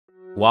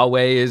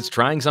Huawei is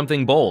trying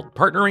something bold,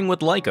 partnering with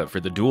Leica for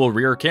the dual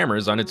rear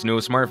cameras on its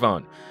newest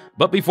smartphone.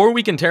 But before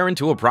we can tear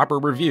into a proper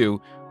review,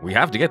 we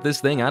have to get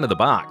this thing out of the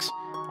box.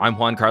 I'm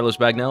Juan Carlos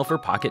Bagnell for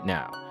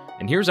Pocketnow,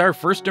 and here's our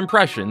first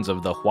impressions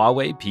of the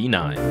Huawei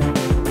P9.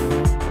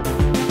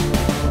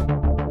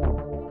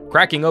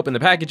 Cracking open the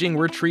packaging,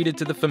 we're treated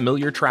to the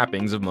familiar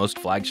trappings of most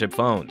flagship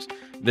phones.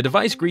 The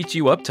device greets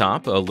you up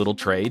top, a little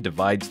tray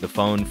divides the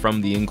phone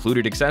from the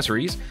included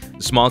accessories,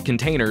 small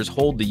containers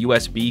hold the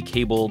USB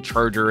cable,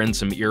 charger, and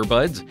some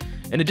earbuds.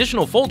 An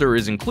additional folder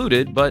is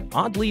included, but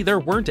oddly there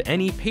weren't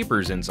any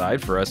papers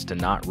inside for us to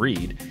not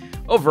read.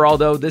 Overall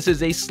though, this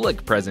is a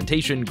slick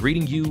presentation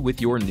greeting you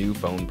with your new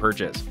phone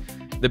purchase.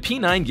 The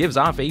P9 gives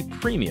off a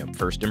premium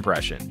first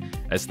impression.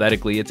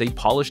 Aesthetically, it's a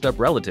polished-up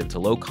relative to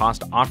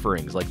low-cost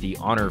offerings like the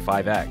Honor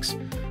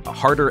 5X.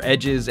 Harder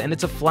edges, and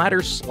it's a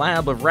flatter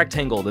slab of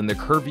rectangle than the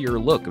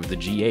curvier look of the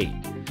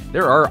G8.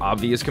 There are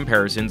obvious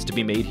comparisons to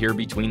be made here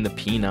between the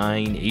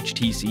P9,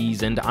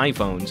 HTCs, and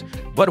iPhones,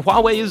 but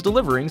Huawei is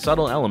delivering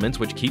subtle elements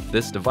which keep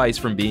this device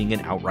from being an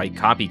outright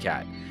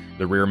copycat.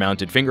 The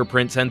rear-mounted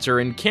fingerprint sensor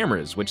and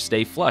cameras, which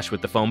stay flush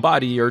with the phone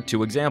body, are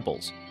two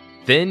examples.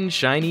 Thin,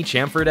 shiny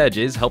chamfered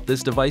edges help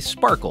this device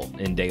sparkle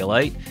in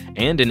daylight,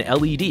 and an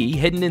LED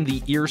hidden in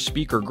the ear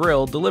speaker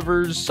grille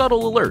delivers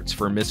subtle alerts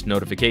for missed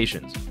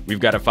notifications.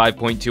 We've got a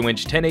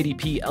 5.2-inch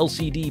 1080p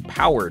LCD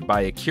powered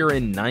by a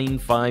Kirin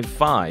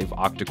 955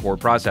 octa-core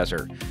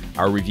processor.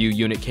 Our review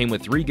unit came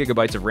with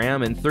 3GB of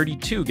RAM and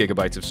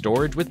 32GB of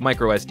storage with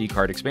microSD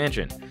card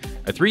expansion.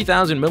 A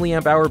 3000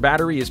 mAh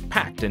battery is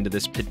packed into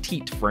this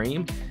petite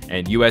frame,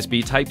 and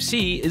USB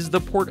Type-C is the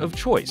port of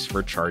choice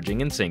for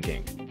charging and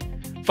syncing.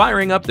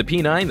 Firing up the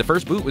P9, the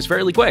first boot was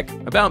fairly quick,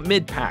 about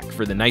mid-pack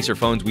for the nicer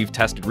phones we've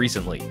tested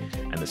recently,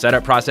 and the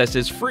setup process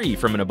is free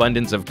from an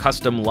abundance of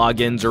custom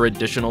logins or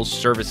additional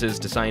services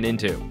to sign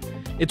into.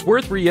 It's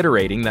worth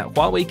reiterating that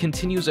Huawei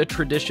continues a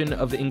tradition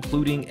of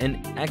including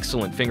an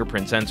excellent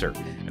fingerprint sensor,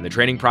 and the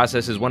training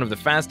process is one of the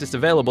fastest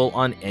available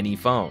on any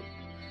phone.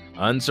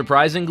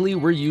 Unsurprisingly,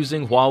 we're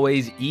using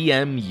Huawei's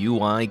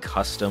EMUI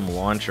custom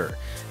launcher.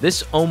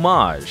 This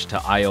homage to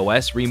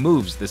iOS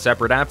removes the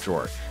separate app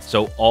drawer,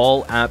 so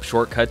all app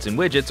shortcuts and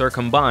widgets are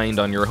combined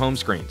on your home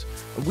screens.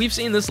 We've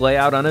seen this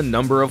layout on a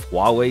number of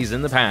Huawei's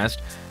in the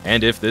past,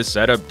 and if this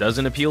setup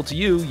doesn't appeal to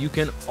you, you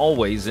can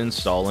always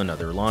install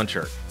another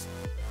launcher.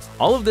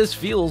 All of this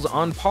feels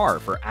on par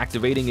for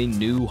activating a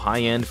new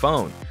high-end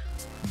phone.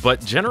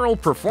 But general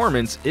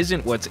performance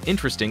isn't what's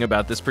interesting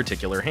about this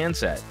particular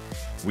handset.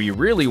 We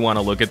really want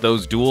to look at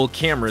those dual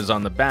cameras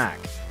on the back.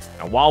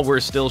 Now, while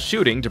we're still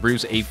shooting to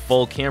produce a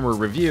full camera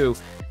review,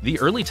 the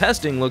early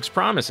testing looks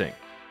promising.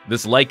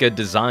 This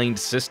Leica-designed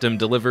system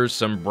delivers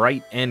some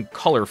bright and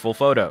colorful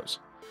photos.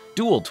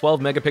 Dual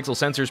 12-megapixel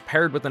sensors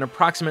paired with an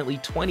approximately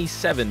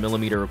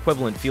 27mm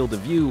equivalent field of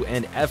view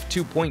and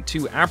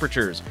f2.2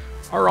 apertures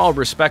are all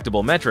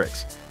respectable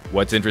metrics.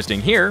 What's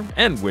interesting here,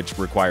 and which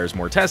requires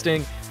more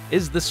testing,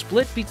 is the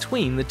split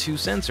between the two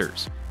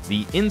sensors.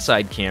 The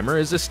inside camera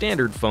is a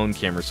standard phone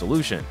camera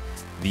solution.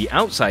 The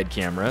outside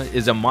camera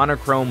is a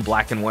monochrome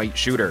black and white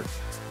shooter.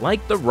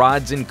 Like the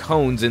rods and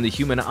cones in the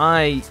human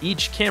eye,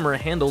 each camera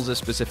handles a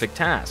specific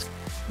task.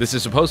 This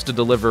is supposed to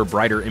deliver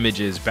brighter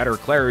images, better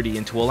clarity,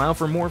 and to allow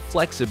for more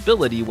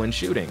flexibility when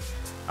shooting.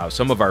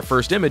 Some of our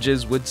first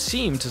images would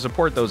seem to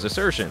support those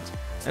assertions,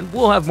 and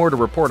we'll have more to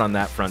report on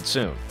that front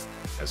soon.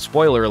 As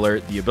spoiler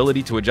alert, the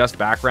ability to adjust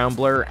background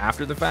blur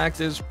after the fact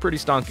is pretty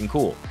stonking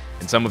cool,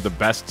 and some of the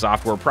best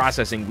software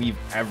processing we've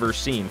ever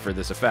seen for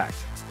this effect.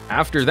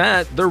 After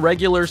that, the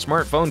regular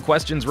smartphone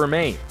questions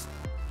remain.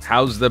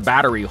 How's the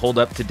battery hold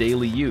up to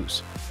daily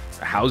use?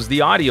 How's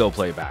the audio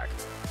playback?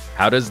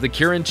 How does the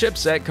Kirin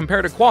chipset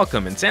compare to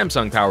Qualcomm and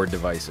Samsung-powered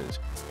devices?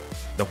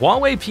 The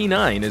Huawei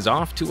P9 is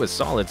off to a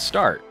solid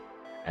start,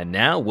 and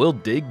now we'll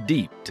dig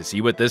deep to see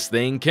what this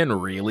thing can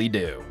really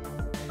do.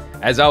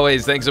 As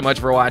always, thanks so much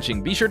for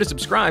watching. Be sure to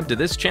subscribe to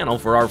this channel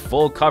for our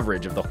full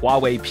coverage of the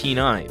Huawei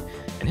P9,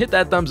 and hit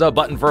that thumbs up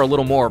button for a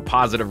little more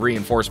positive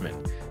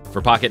reinforcement.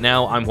 For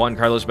Pocketnow, I'm Juan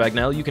Carlos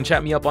Bagnell. You can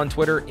chat me up on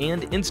Twitter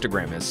and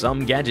Instagram as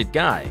Some Gadget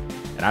Guy,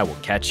 and I will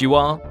catch you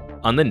all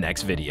on the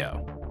next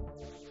video.